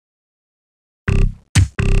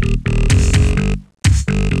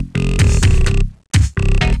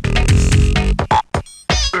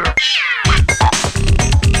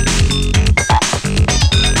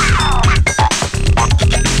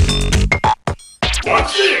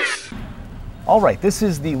Watch this! Alright, this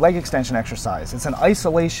is the leg extension exercise. It's an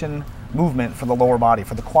isolation movement for the lower body,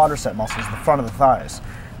 for the quadricep muscles, the front of the thighs.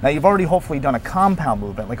 Now you've already hopefully done a compound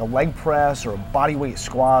movement like a leg press or a body weight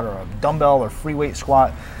squat or a dumbbell or free weight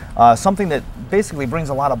squat, something that basically brings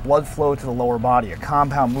a lot of blood flow to the lower body, a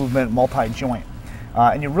compound movement, multi-joint.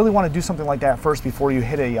 And you really want to do something like that first before you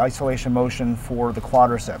hit a isolation motion for the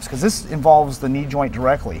quadriceps, because this involves the knee joint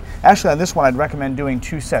directly. Actually, on this one, I'd recommend doing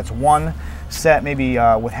 2 sets. One set maybe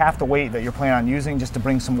with half the weight that you're planning on using just to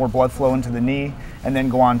bring some more blood flow into the knee, and then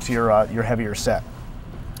go on to your heavier set.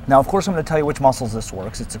 Now, of course, I'm going to tell you which muscles this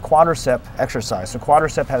works. It's a quadricep exercise. So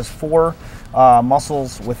quadricep has 4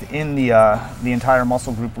 muscles within the entire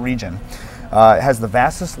muscle group region. It has the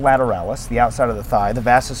vastus lateralis, the outside of the thigh, the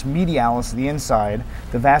vastus medialis, the inside,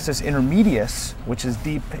 the vastus intermedius, which is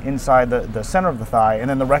deep inside the center of the thigh, and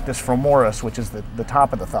then the rectus femoris, which is the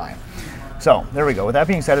top of the thigh. So there we go. With that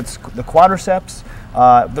being said, it's the quadriceps.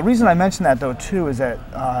 The reason I mention that though too is that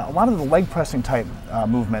a lot of the leg pressing type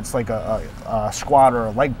movements, like a squat or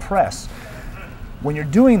a leg press, when you're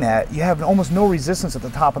doing that, you have almost no resistance at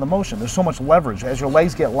the top of the motion. There's so much leverage. As your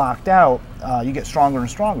legs get locked out, you get stronger and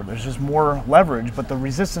stronger. There's just more leverage, but the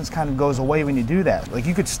resistance kind of goes away when you do that. Like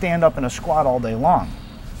you could stand up in a squat all day long,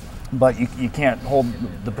 but you can't hold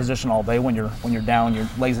the position all day when you're down, your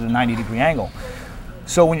legs at a 90-degree angle.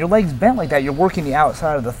 So when your leg's bent like that, you're working the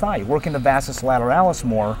outside of the thigh, you're working the vastus lateralis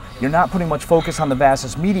more, you're not putting much focus on the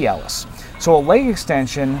vastus medialis. So a leg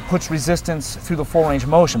extension puts resistance through the full range of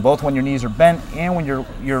motion, both when your knees are bent and when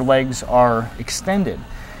your legs are extended.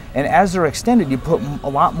 And as they're extended, you put a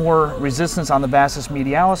lot more resistance on the vastus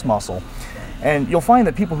medialis muscle. And you'll find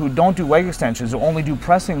that people who don't do leg extensions, or only do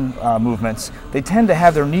pressing movements, they tend to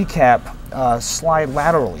have their kneecap slide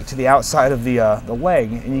laterally to the outside of the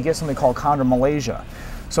leg, and you get something called chondromalacia.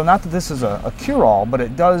 So not that this is a cure-all, but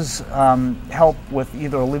it does help with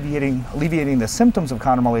either alleviating the symptoms of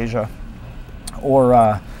chondromalacia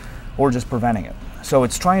or just preventing it. So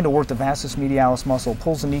it's trying to work the vastus medialis muscle,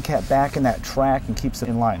 pulls the kneecap back in that track and keeps it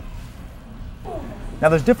in line. Now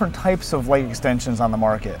there's different types of leg extensions on the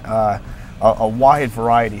market. A wide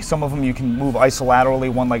variety. Some of them you can move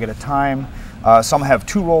isolaterally, one leg at a time. Some have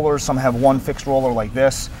 2 rollers, some have 1 fixed roller like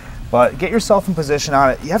this. But get yourself in position on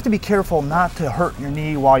it. You have to be careful not to hurt your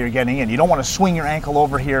knee while you're getting in. You don't want to swing your ankle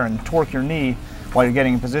over here and torque your knee while you're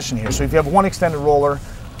getting in position here. So if you have 1 extended roller,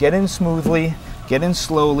 get in smoothly, get in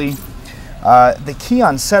slowly. The key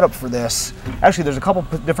on setup for this, actually there's a couple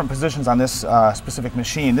different positions on this specific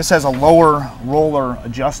machine. This has a lower roller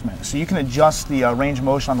adjustment, so you can adjust the range of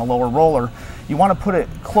motion on the lower roller. You want to put it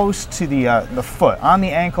close to the foot, on the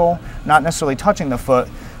ankle, not necessarily touching the foot,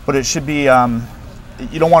 but it should be,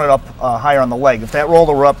 you don't want it up higher on the leg. If that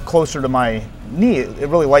roller were up closer to my knee, it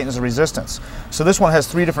really lightens the resistance. So this one has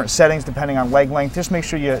 3 different settings depending on leg length. Just make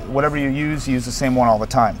sure whatever you use the same one all the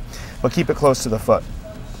time, but keep it close to the foot.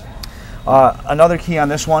 Another key on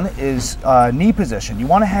this one is knee position. You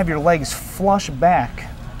want to have your legs flush back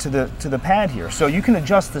to the pad here. So you can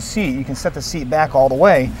adjust the seat, you can set the seat back all the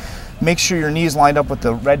way. Make sure your knee's lined up with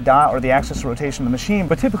the red dot or the axis of rotation of the machine,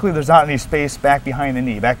 but typically there's not any space back behind the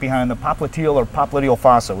knee, back behind the popliteal or popliteal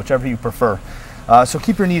fossa, whichever you prefer. So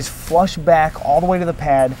keep your knees flush back all the way to the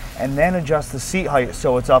pad, and then adjust the seat height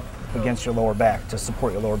so it's up against your lower back to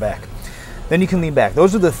support your lower back. Then you can lean back.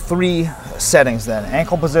 Those are the 3 settings then: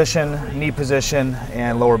 ankle position, knee position,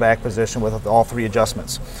 and lower back position with all 3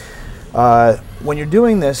 adjustments. When you're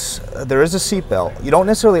doing this, there is a seat belt. You don't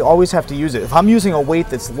necessarily always have to use it. If I'm using a weight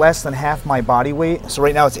that's less than half my body weight, so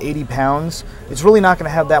right now it's 80 pounds, it's really not going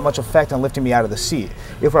to have that much effect on lifting me out of the seat.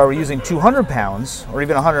 If I were using 200 pounds or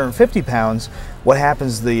even 150 pounds, what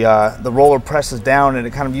happens, the roller presses down and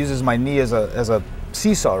it kind of uses my knee as a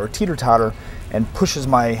seesaw or teeter-totter and pushes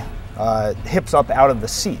my hips up out of the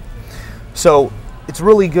seat. So it's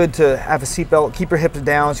really good to have a seatbelt. Keep your hips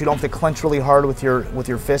down so you don't have to clench really hard with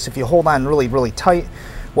your fists. If you hold on really tight,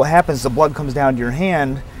 what happens, the blood comes down to your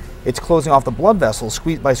hand, it's closing off the blood vessels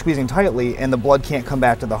by squeezing tightly, and the blood can't come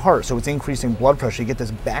back to the heart, so it's increasing blood pressure. You get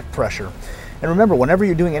this back pressure. And remember, whenever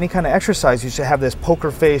you're doing any kind of exercise, you should have this poker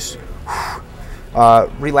face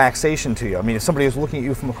relaxation to you. I mean, if somebody is looking at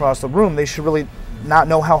you from across the room, they should really not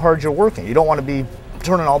know how hard you're working. You don't want to be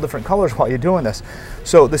turning all different colors while you're doing this.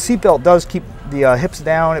 So the seatbelt does keep the hips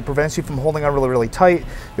down. It prevents you from holding on really tight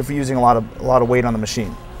if you're using a lot of weight on the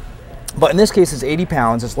machine. But in this case, it's 80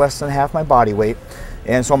 pounds. It's less than half my body weight,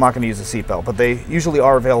 and so I'm not going to use the seatbelt. But they usually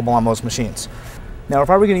are available on most machines. Now, if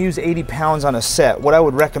I were going to use 80 pounds on a set, what I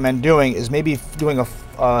would recommend doing is maybe doing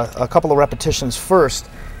a couple of repetitions first,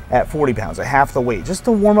 at 40 pounds, at half the weight, just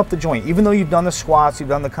to warm up the joint. Even though you've done the squats, you've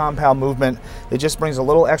done the compound movement, it just brings a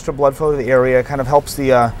little extra blood flow to the area, kind of helps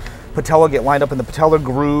the patella get lined up in the patellar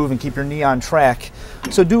groove and keep your knee on track.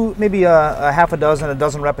 So do maybe a half a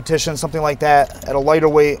dozen repetitions, something like that, at a lighter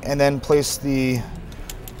weight, and then place the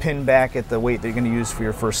pin back at the weight that you're going to use for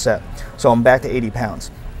your first set. So I'm back to 80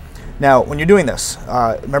 pounds. Now, when you're doing this,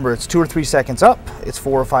 remember it's 2 or 3 seconds up, it's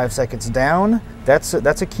 4 or 5 seconds down. That's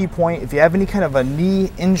a key point. If you have any kind of a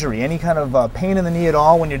knee injury, any kind of pain in the knee at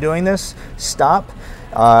all when you're doing this, stop.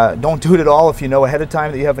 Don't do it at all. If you know ahead of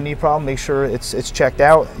time that you have a knee problem, make sure it's checked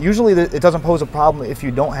out. Usually it doesn't pose a problem if you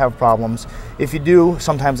don't have problems. If you do,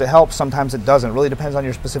 sometimes it helps, sometimes it doesn't. It really depends on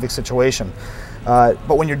your specific situation.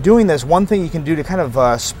 But when you're doing this, one thing you can do to kind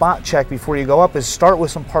of spot check before you go up is start with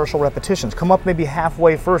some partial repetitions. Come up maybe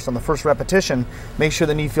halfway first on the first repetition, make sure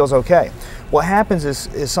the knee feels okay. What happens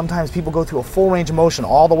is sometimes people go through a full range of motion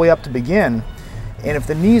all the way up to begin, and if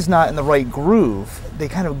the knee's not in the right groove, they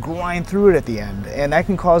kind of grind through it at the end, and that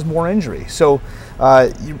can cause more injury. So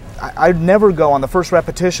I'd never go on the first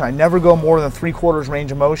repetition, I never go more than 3/4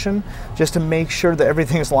 range of motion, just to make sure that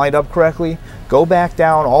everything is lined up correctly. Go back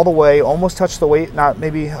down all the way, almost touch the weight, not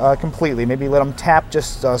maybe completely, maybe let them tap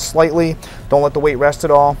just slightly. Don't let the weight rest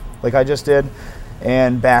at all, like I just did,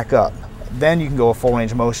 and back up. Then you can go a full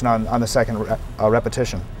range of motion on the second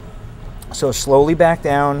repetition. So slowly back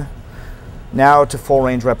down, now to full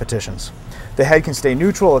range repetitions. The head can stay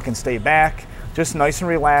neutral, it can stay back, just nice and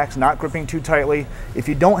relaxed, not gripping too tightly. If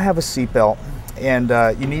you don't have a seatbelt and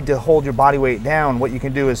you need to hold your body weight down, what you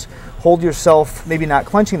can do is hold yourself, maybe not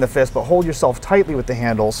clenching the fist, but hold yourself tightly with the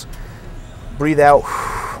handles. Breathe out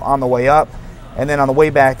on the way up, and then on the way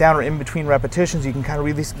back down or in between repetitions, you can kind of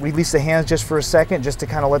release the hands just for a second, just to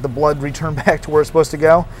kind of let the blood return back to where it's supposed to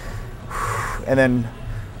go. And then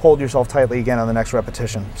hold yourself tightly again on the next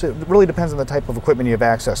repetition. So it really depends on the type of equipment you have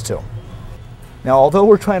access to. Now, although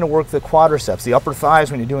we're trying to work the quadriceps, the upper thighs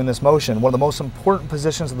when you're doing this motion, one of the most important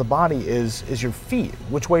positions of the body is your feet.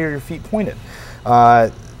 Which way are your feet pointed?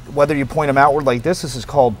 Whether you point them outward like this is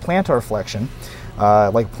called plantar flexion,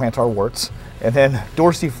 like plantar warts, and then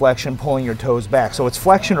dorsiflexion, pulling your toes back. So it's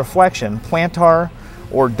flexion or flexion, plantar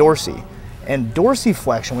or dorsi. And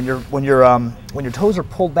dorsiflexion, when your toes are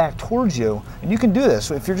pulled back towards you, and you can do this.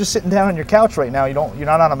 If you're just sitting down on your couch right now, you're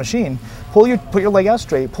not on a machine. Put your leg out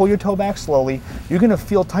straight, pull your toe back slowly. You're going to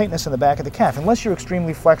feel tightness in the back of the calf. Unless you're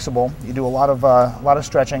extremely flexible, you do a lot of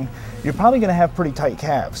stretching, you're probably going to have pretty tight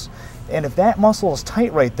calves. And if that muscle is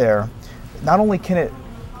tight right there, not only can it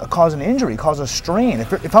cause an injury, cause a strain.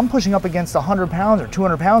 If I'm pushing up against 100 pounds or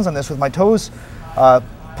 200 pounds on this with my toes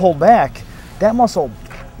pulled back, that muscle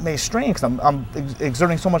may strain because I'm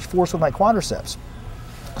exerting so much force with my quadriceps.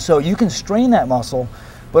 So you can strain that muscle,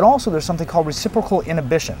 but also there's something called reciprocal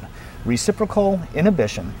inhibition. Reciprocal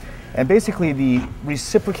inhibition. And basically the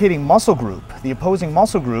reciprocating muscle group, the opposing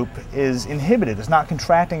muscle group, is inhibited. It's not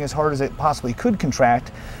contracting as hard as it possibly could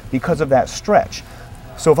contract because of that stretch.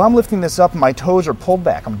 So if I'm lifting this up and my toes are pulled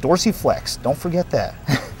back, I'm dorsiflexed, don't forget that.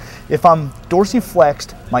 If I'm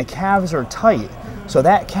dorsiflexed, my calves are tight. So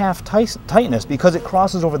that calf tightness, because it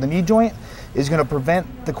crosses over the knee joint, is going to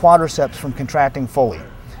prevent the quadriceps from contracting fully.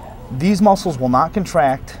 These muscles will not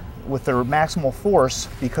contract with their maximal force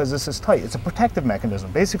because this is tight. It's a protective mechanism.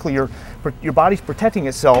 Basically, your body's protecting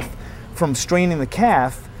itself from straining the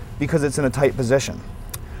calf because it's in a tight position.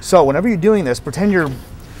 So whenever you're doing this, pretend you're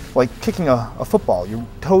like kicking a football. Your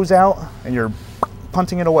toes out and you're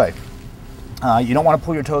punting it away. You don't want to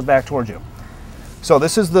pull your toes back towards you. So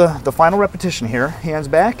this is the final repetition here. Hands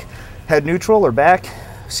back, head neutral or back,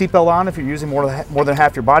 seatbelt on if you're using more than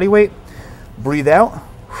half your body weight. Breathe out,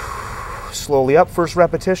 slowly up. First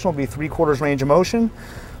repetition will be 3/4 range of motion.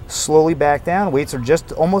 Slowly back down, weights are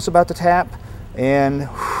just almost about to tap, and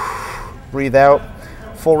breathe out,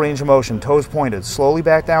 full range of motion, toes pointed. Slowly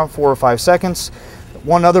back down, 4 or 5 seconds.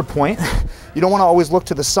 One other point, you don't want to always look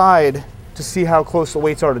to the side to see how close the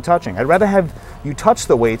weights are to touching. I'd rather have you touch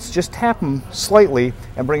the weights, just tap them slightly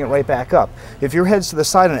and bring it right back up. If your head's to the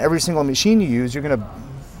side on every single machine you use, you're going to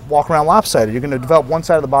walk around lopsided. You're going to develop one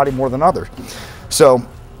side of the body more than others. So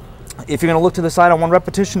if you're going to look to the side on one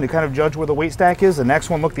repetition to kind of judge where the weight stack is, the next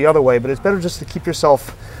one look the other way, but it's better just to keep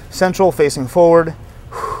yourself central, facing forward,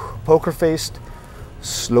 poker faced,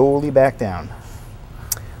 slowly back down.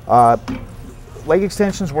 Leg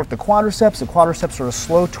extensions work the quadriceps. The quadriceps are a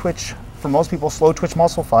slow twitch, for most people, slow twitch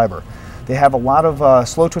muscle fiber. They have a lot of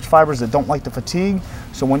slow twitch fibers that don't like to fatigue,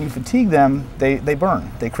 so when you fatigue them, they burn.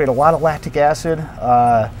 They create a lot of lactic acid,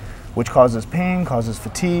 which causes pain, causes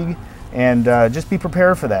fatigue, and just be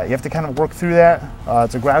prepared for that. You have to kind of work through that.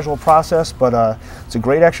 It's a gradual process, but it's a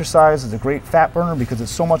great exercise. It's a great fat burner because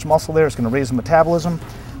it's so much muscle there. It's going to raise the metabolism.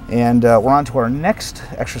 And we're on to our next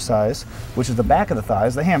exercise, which is the back of the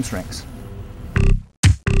thighs, the hamstrings.